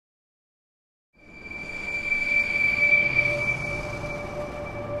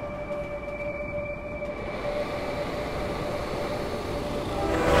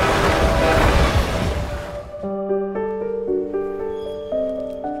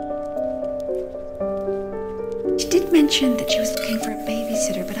mentioned that she was looking for a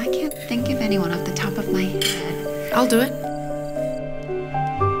babysitter, but I can't think of anyone off the top of my head. I'll do it.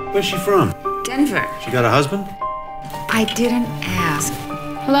 Where's she from? Denver. She got a husband? I didn't ask.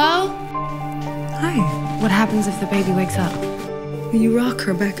 Hello? Hi. What happens if the baby wakes up? You rock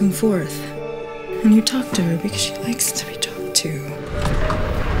her back and forth. And you talk to her because she likes to be talked to.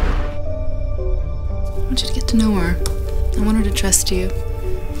 I want you to get to know her. I want her to trust you.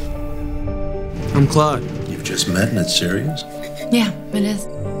 I'm Claude. You've just met and it's serious? Yeah, it is.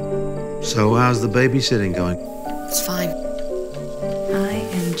 So how's the babysitting going? It's fine. I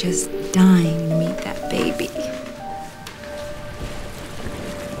am just dying to meet that baby.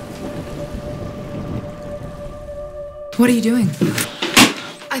 What are you doing?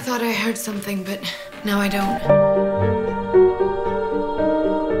 I thought I heard something, but now I don't.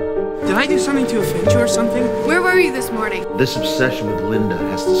 Did I do something to offend you or something? Where were you this morning? This obsession with Linda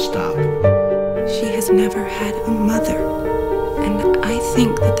has to stop. She has never had a mother. And I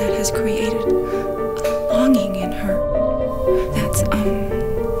think that has created a longing in her that's,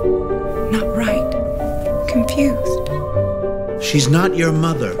 not right. Confused. She's not your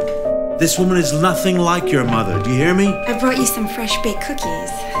mother. This woman is nothing like your mother. Do you hear me? I brought you some fresh baked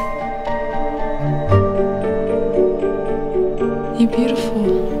cookies. You're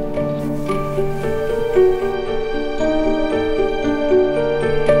beautiful.